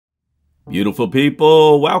Beautiful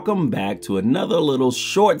people, welcome back to another little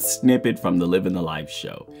short snippet from the Living the Life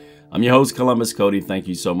show. I'm your host, Columbus Cody. Thank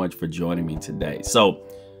you so much for joining me today. So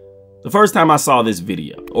the first time I saw this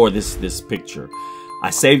video or this picture,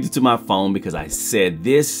 I saved it to my phone because I said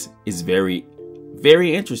this is very,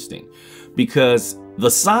 very interesting because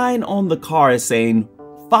the sign on the car is saying,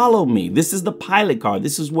 follow me. This is the pilot car.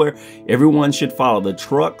 This is where everyone should follow. The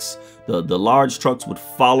trucks, the large trucks would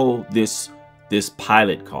follow this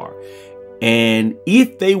pilot car. And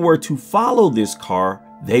if they were to follow this car,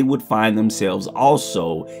 they would find themselves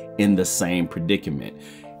also in the same predicament.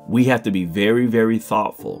 We have to be very, very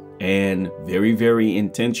thoughtful and very, very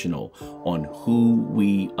intentional on who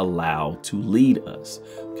we allow to lead us.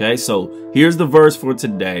 Okay, so here's the verse for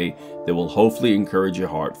today that will hopefully encourage your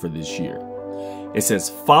heart for this year. It says,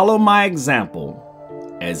 follow my example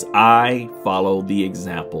as I follow the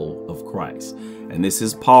example of Christ. And this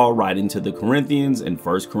is Paul writing to the Corinthians in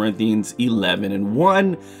 1 Corinthians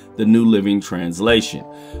 11:1, the New Living Translation.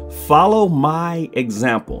 Follow my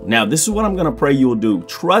example. Now, this is what I'm going to pray you'll do.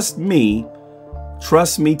 Trust me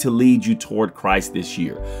to lead you toward Christ this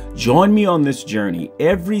year. Join me on this journey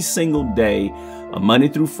every single day, Monday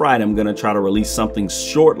through Friday. I'm going to try to release something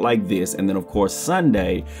short like this. And then, of course,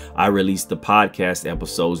 Sunday, I release the podcast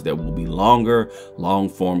episodes that will be longer, long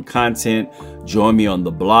form content. Join me on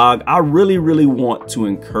the blog. I really, really want to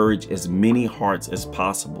encourage as many hearts as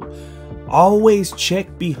possible. Always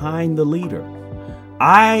check behind the leader.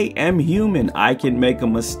 I am human. I can make a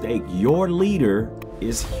mistake. Your leader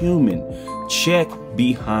is human. Check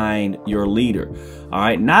behind your leader. All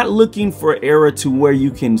right, not looking for error to where you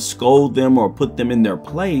can scold them or put them in their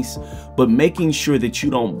place, but making sure that you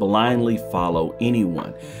don't blindly follow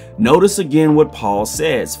anyone. Notice again what Paul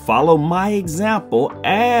says, follow my example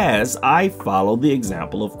as I follow the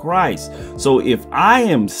example of Christ. So if I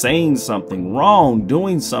am saying something wrong,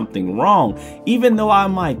 doing something wrong, even though I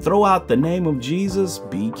might throw out the name of Jesus,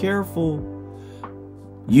 be careful.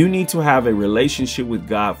 You need to have a relationship with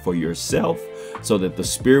God for yourself so that the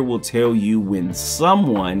Spirit will tell you when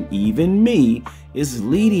someone, even me, is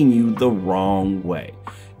leading you the wrong way.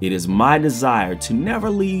 It is my desire to never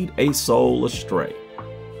lead a soul astray.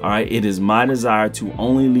 All right, it is my desire to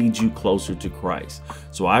only lead you closer to Christ.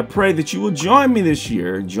 So I pray that you will join me this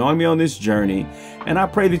year, join me on this journey, and I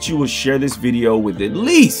pray that you will share this video with at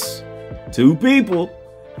least 2 people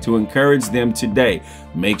to encourage them today.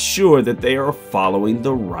 Make sure that they are following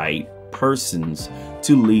the right persons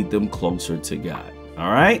to lead them closer to God.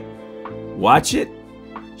 All right? Watch it,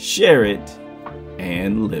 share it,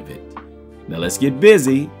 and live it. Now let's get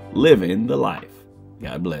busy living the life.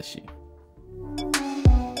 God bless you.